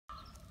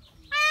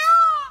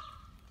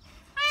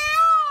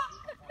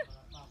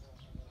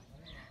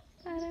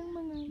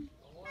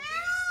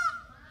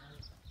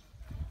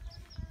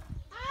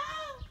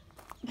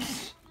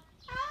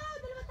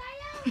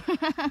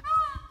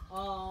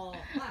Oh,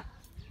 ha.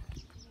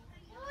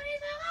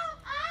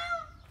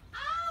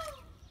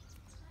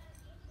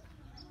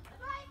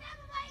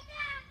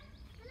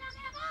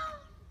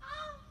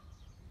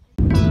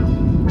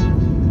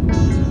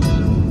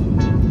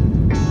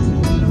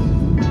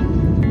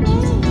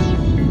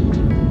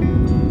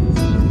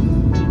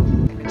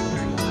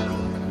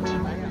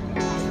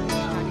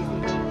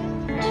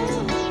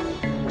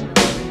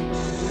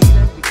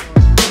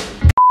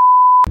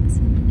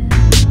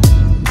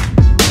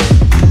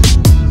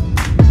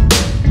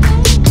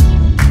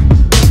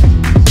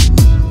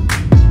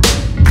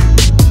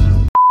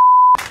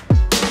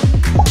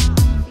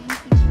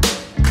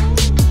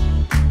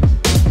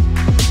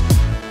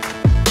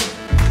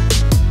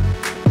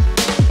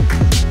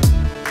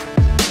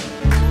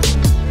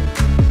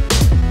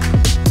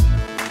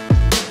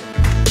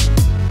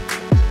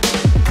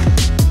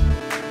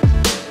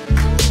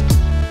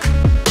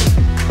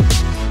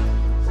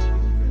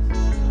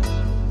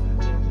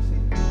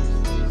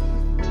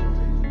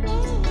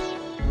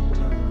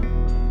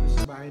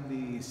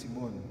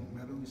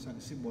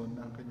 Simon,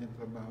 ang kanyang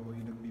trabaho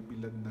ay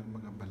nagbibilad ng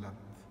mga balat.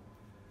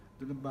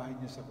 Doon ang bahay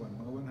niya sa Kwan,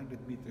 mga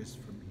 100 meters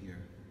from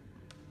here.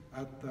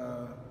 At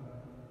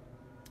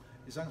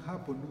isang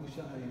hapon, nung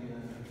siya ay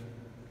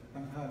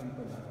tanghali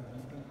pala,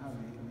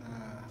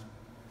 na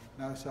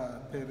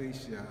nasa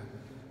terrace siya,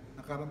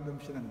 nakaramdam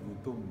siya ng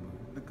gutom.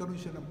 Nagkaroon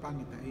siya ng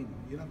pangitain.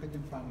 Yun ang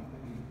kanyang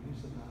pangitain, yung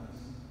sa taas.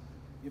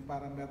 Yung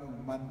parang merong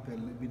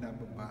mantel na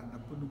binababa na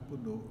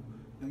punong-puno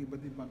ng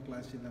iba't ibang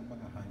klase ng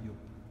mga hayop.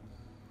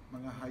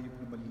 Mga hayop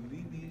na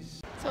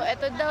malilinis. So,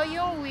 ito daw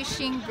yung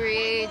wishing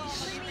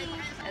bridge.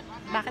 At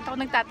bakit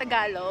ako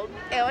nagtatagalog?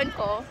 Ewan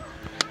ko.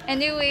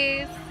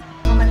 Anyways.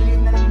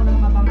 Maliliit na lang po ng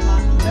mga bangka.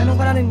 Ganun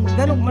kalalim.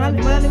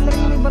 Malalim na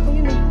rin yung batong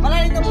yun eh.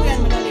 Malalim na po yan,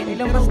 malalim.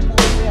 Ilang po yan.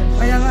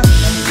 Kaya nga.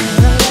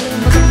 Malalim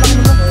yung batong laki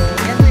naman.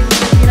 Yan po yung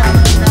ginagawa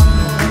ng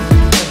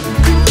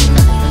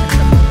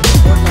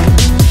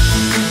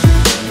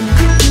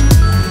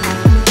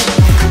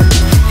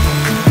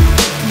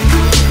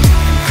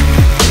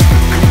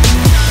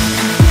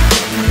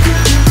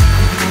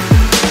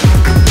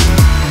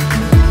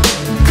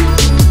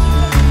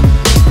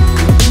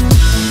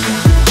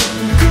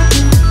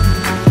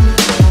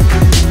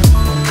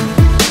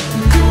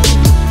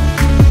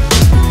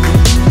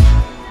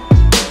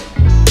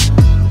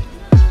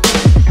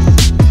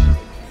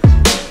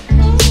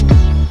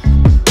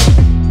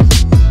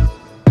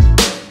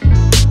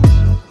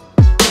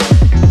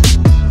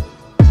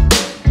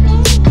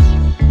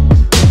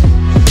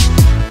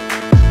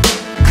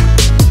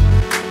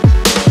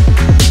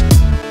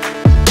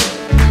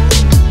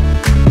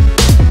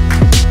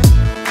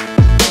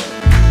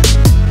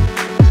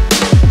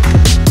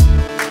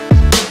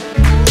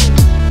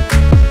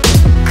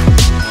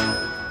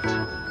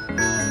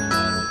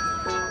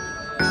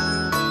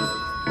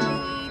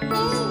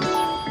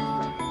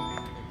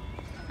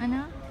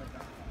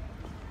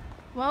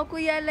Wow,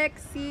 Kuya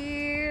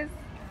Alexis!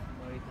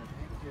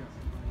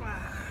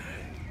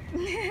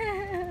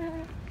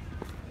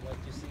 What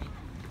you see?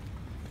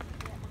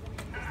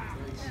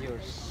 It's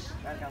yours.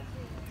 Welcome.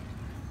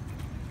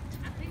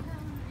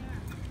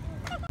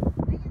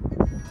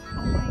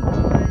 Oh my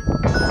God!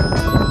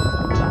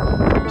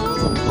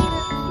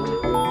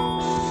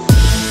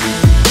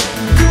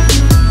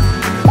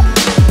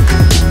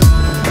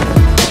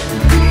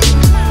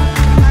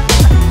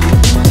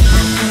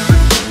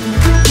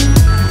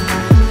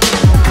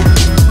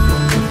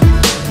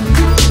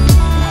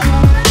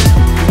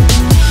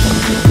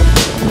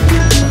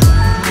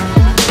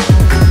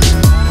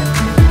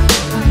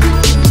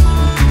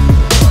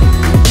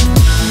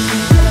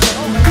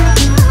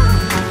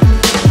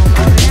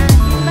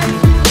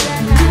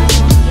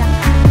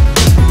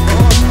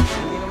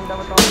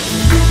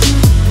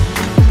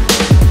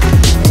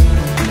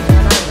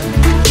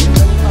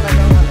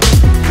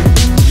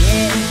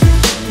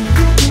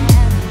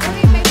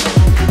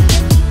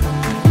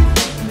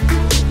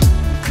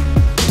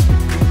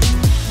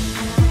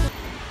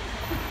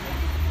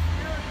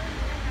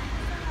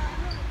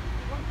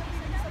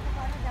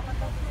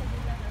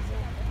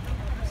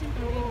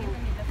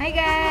 Hi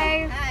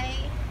guys!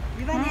 Hi!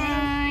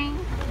 Hi!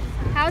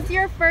 How's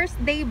your first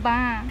day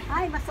ba?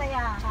 Ay,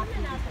 masaya.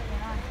 Happy.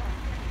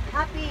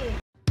 Happy.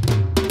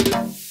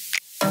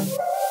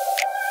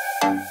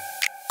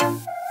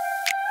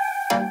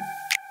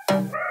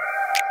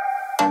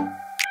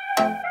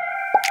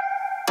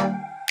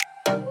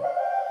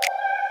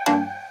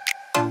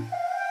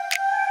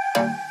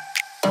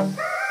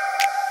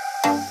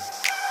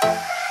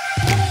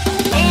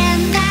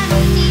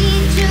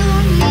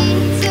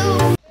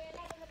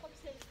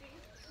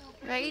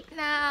 Right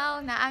now,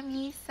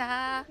 naami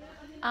sa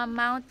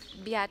Mount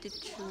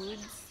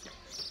Beatitudes,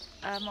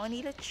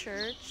 Manila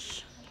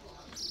Church.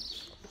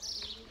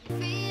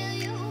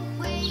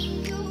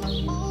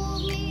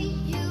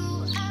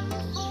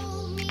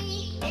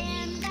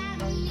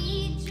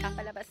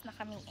 Kapalabas na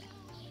kami.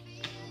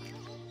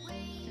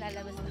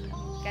 Lalabas na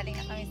kami. Galing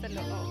na kami sa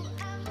loob.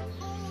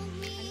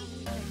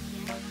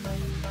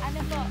 Ano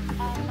po?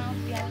 Mount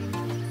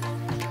Beatitudes.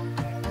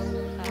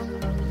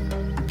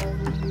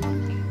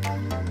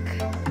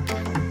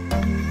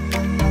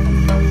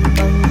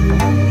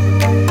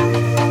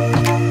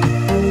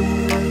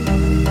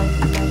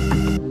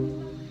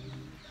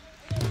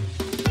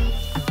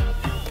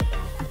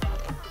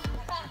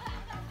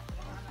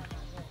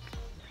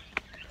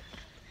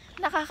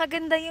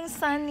 Nakakaganda yung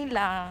sun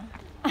nila.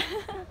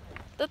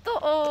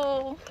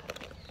 Totoo.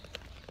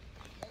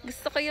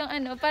 Gusto ko yung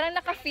ano, parang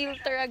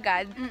naka-filter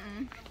agad.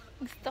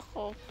 Gusto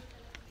ko.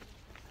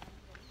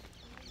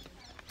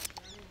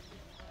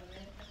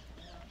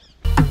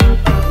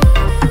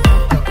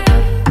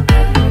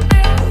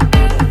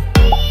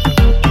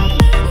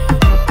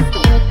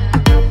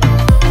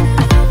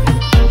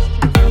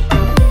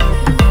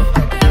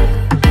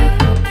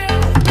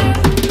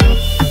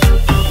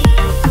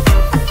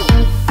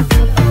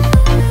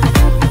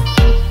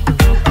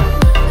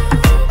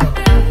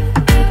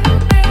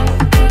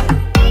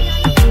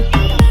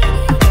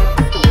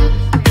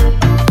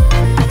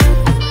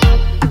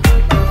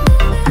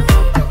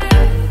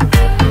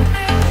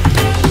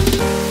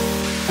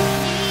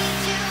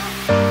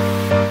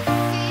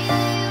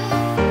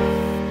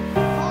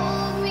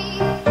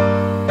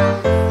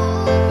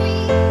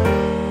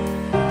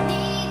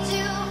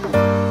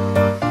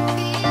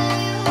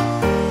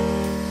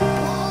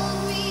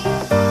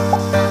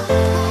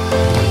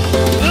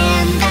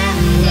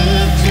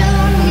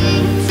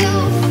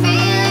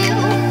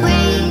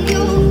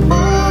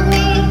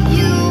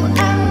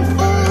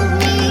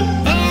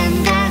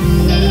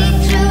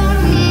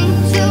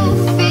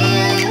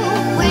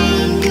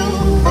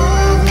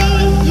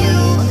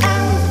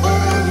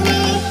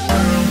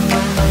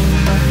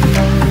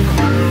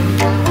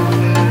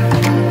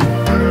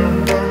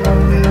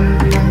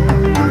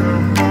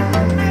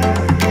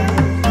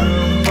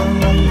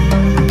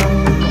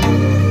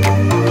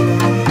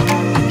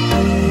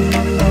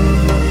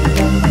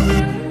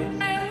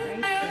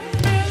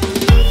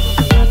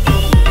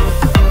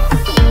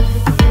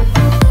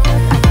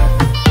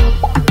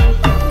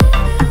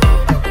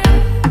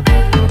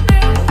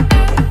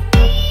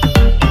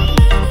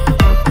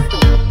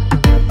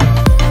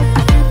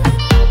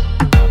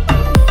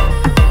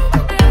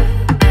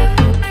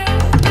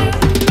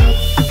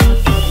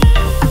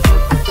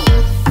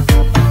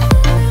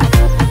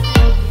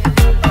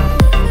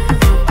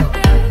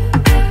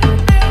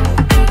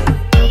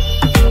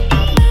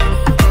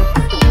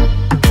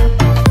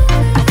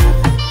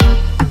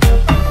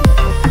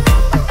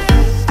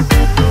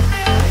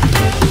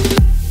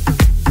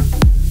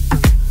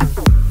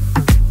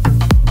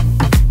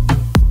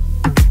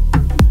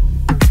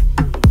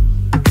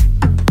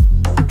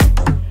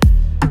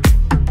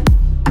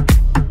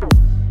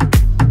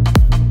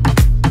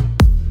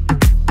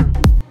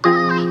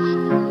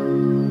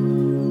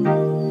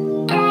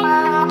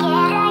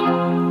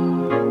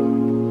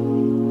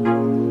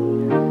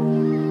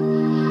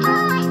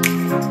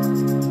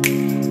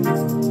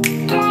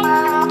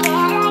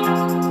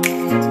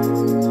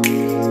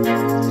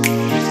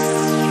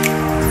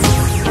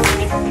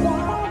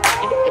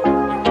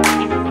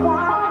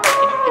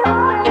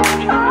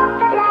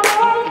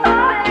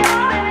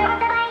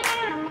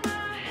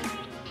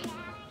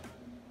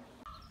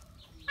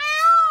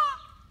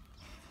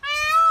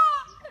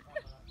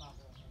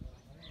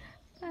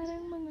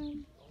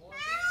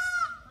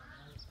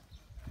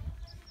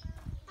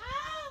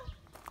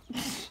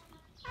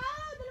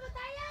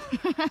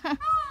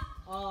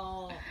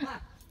 Oh.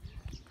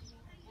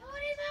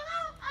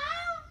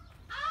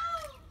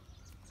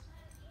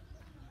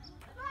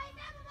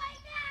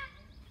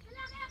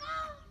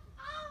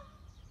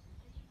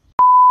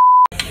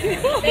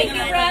 Thank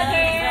you,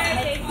 brother.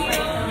 Thank you.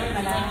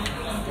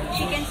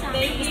 Chicken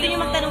sandwich. Gusto niyo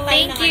magtanong tayo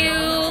Thank you.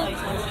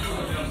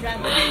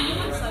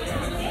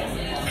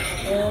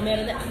 Oh,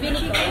 meron na.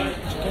 Chicken.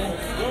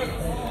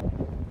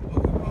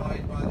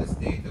 Occupied by the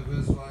state of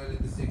Israel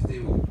in the Six Day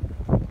War.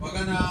 We're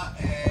gonna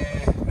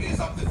raise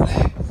up the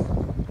flag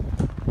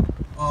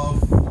of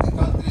the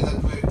country that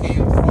we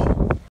came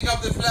from. Pick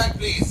up the flag,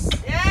 please.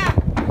 Yeah!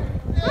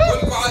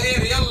 كلكم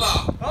عقير يلا.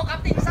 Oh,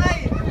 Captain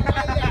Sai!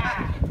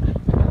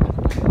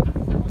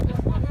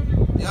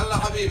 يلا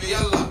حبيبي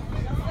يلا.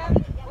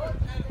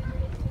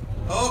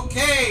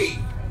 Okay.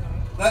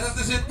 Let us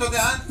listen to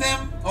the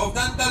anthem of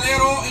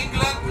Herrero,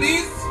 England,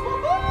 please.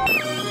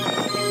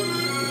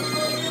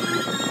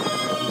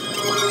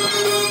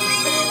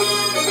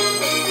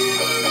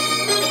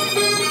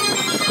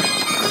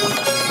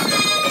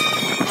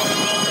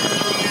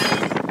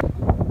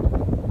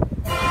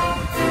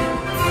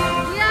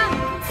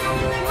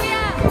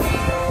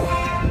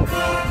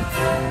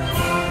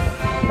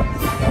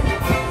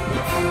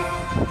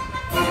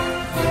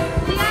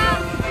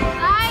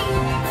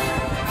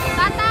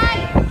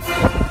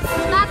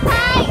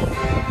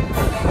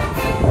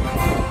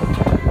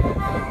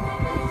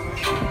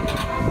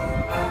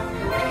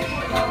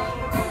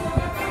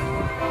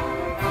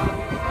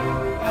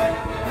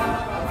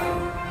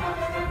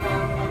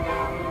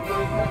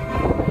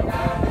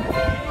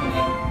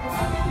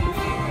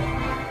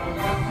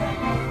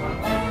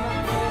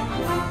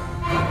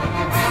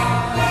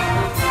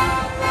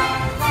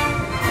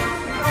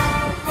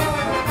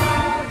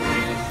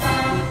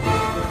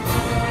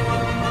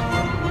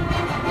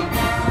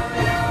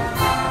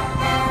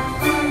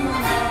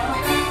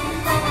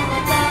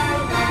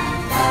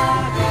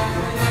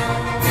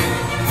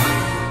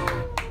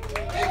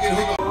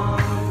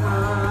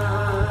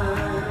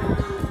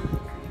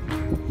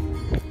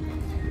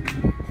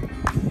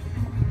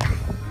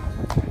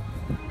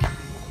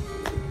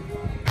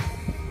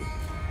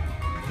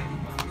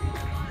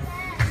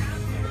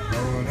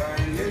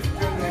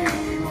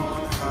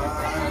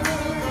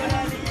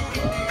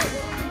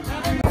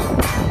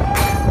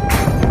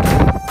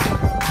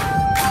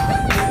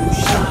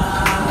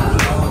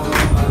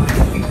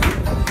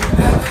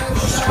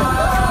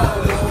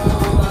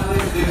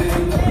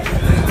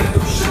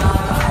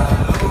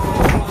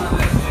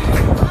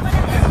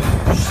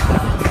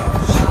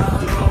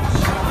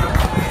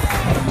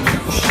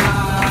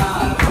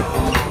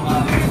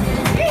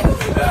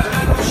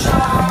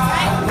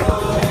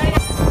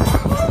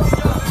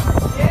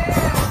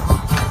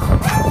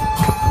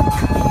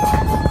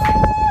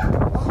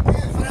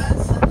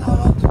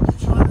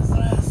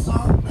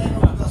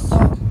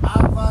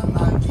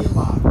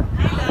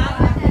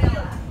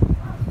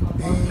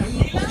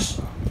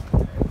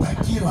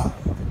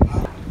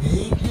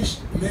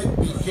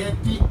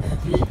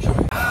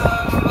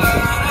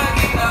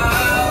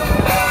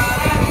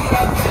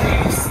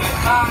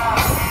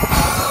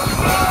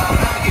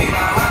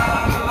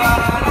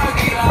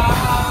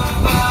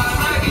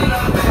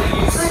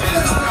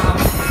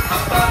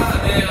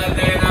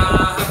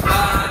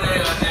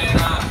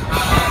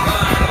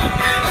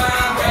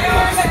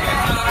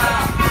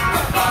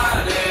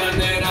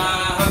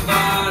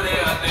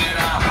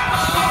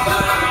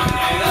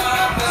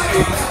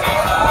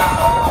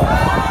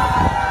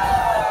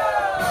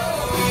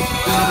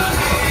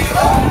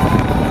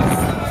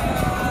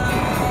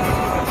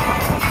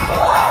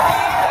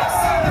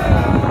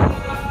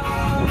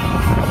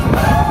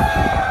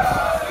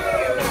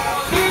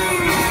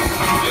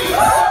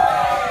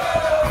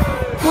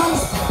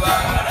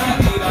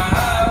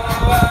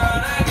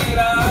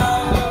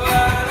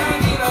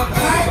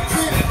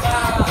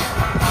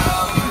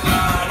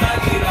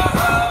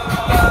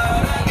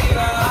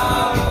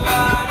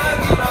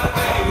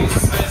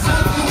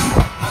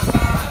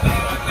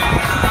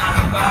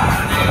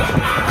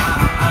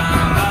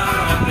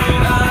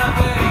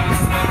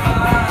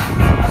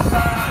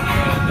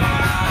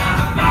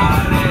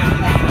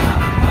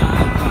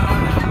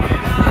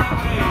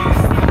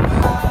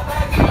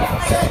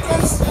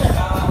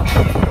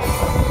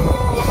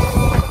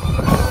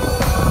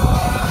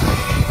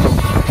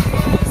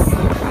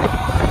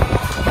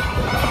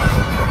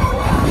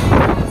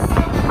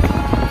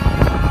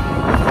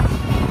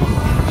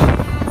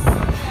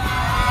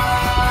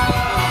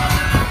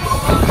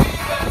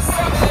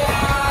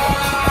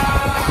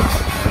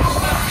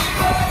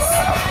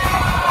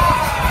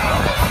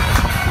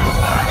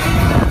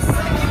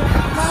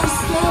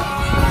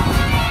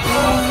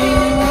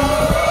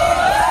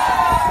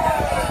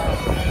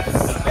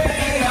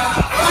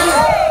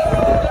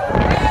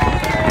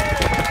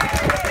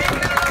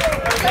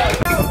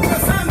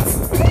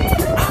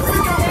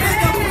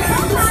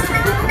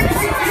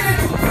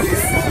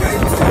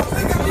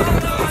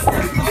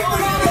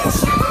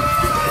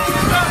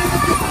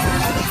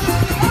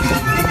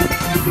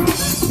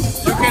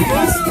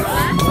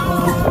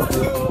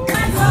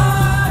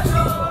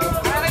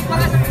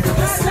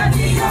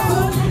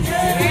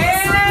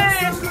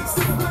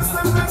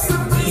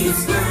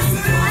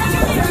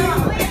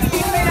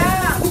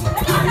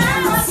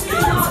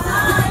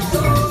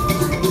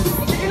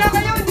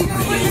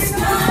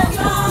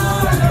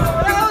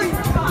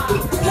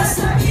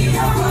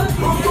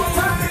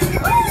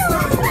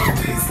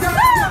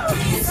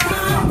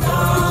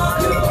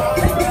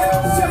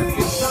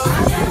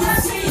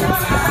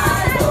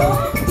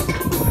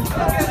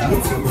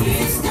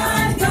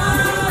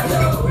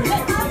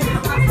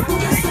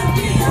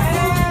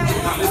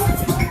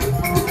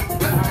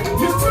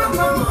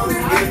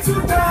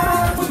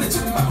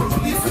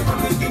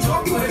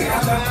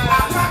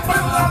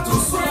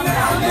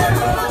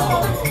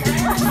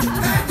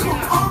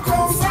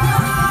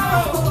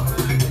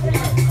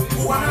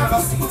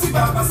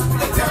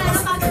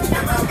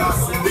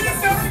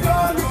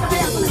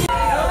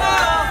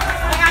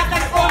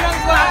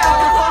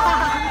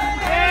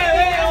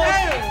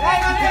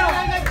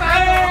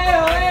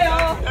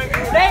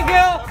 Thank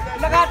you!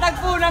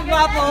 Nakatagpo ng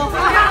gwapo!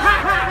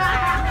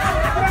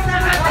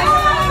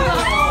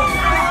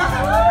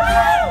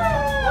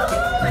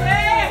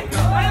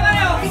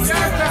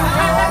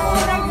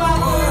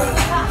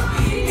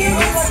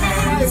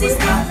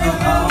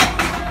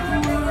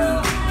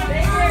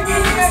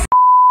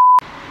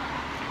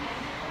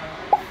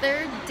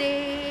 Third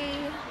day.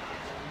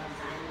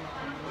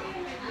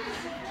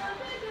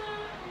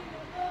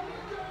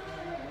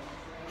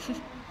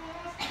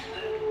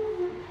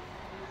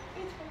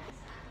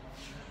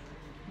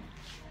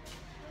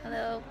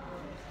 Hello.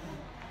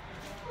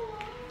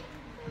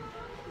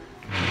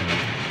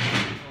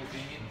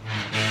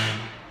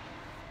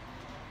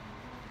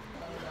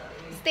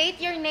 State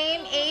your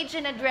name, age,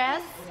 and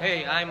address.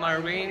 Hey, I'm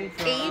Marvin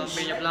from Age?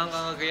 Peña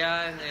Blanca,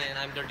 Cagayan, and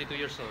I'm 32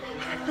 years old.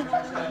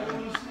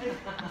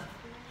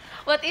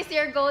 What is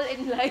your goal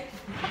in life?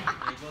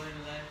 My goal in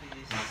life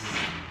is to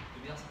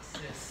be a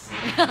success.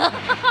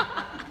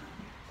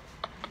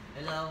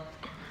 Hello.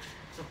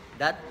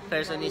 That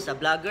person is a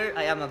vlogger,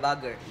 I am a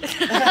bagger.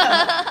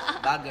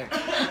 Bagger.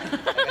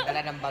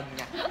 Nagdala ng bag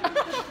niya.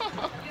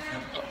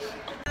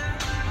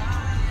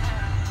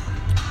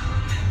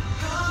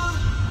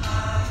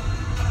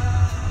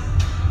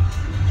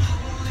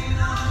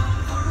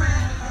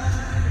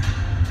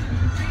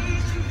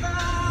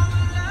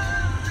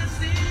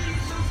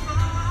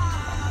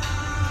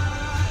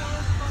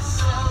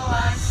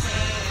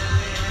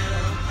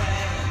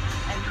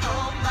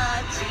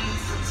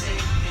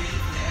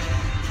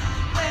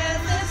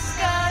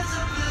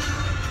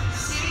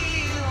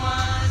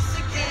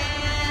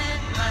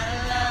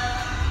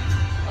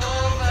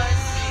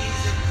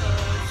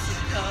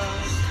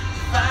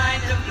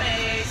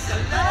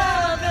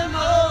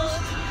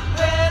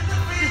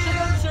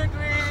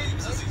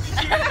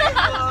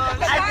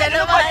 At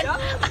naman.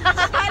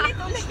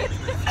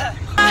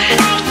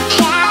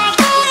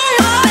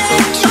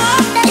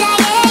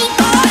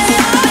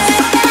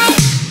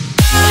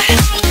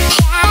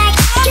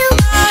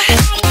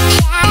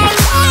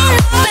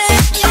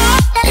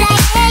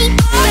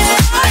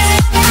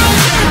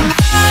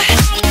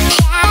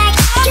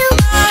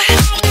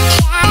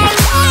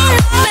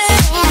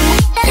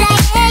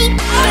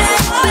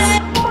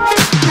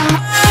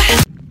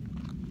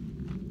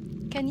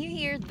 Can you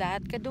hear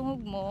that?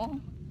 Kadungog mo?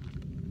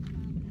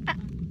 Ah,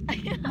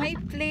 may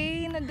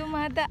plane na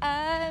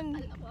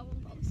dumadaan.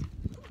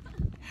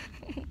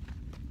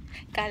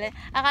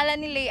 Akala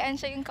ni Leanne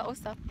siya yung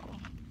kausap ko.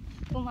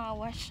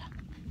 Tumawa siya.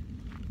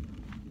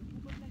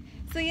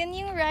 So yun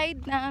yung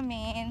ride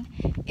namin.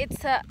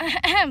 It's a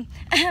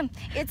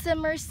it's a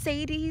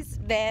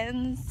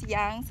Mercedes-Benz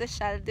yang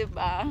social,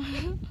 diba?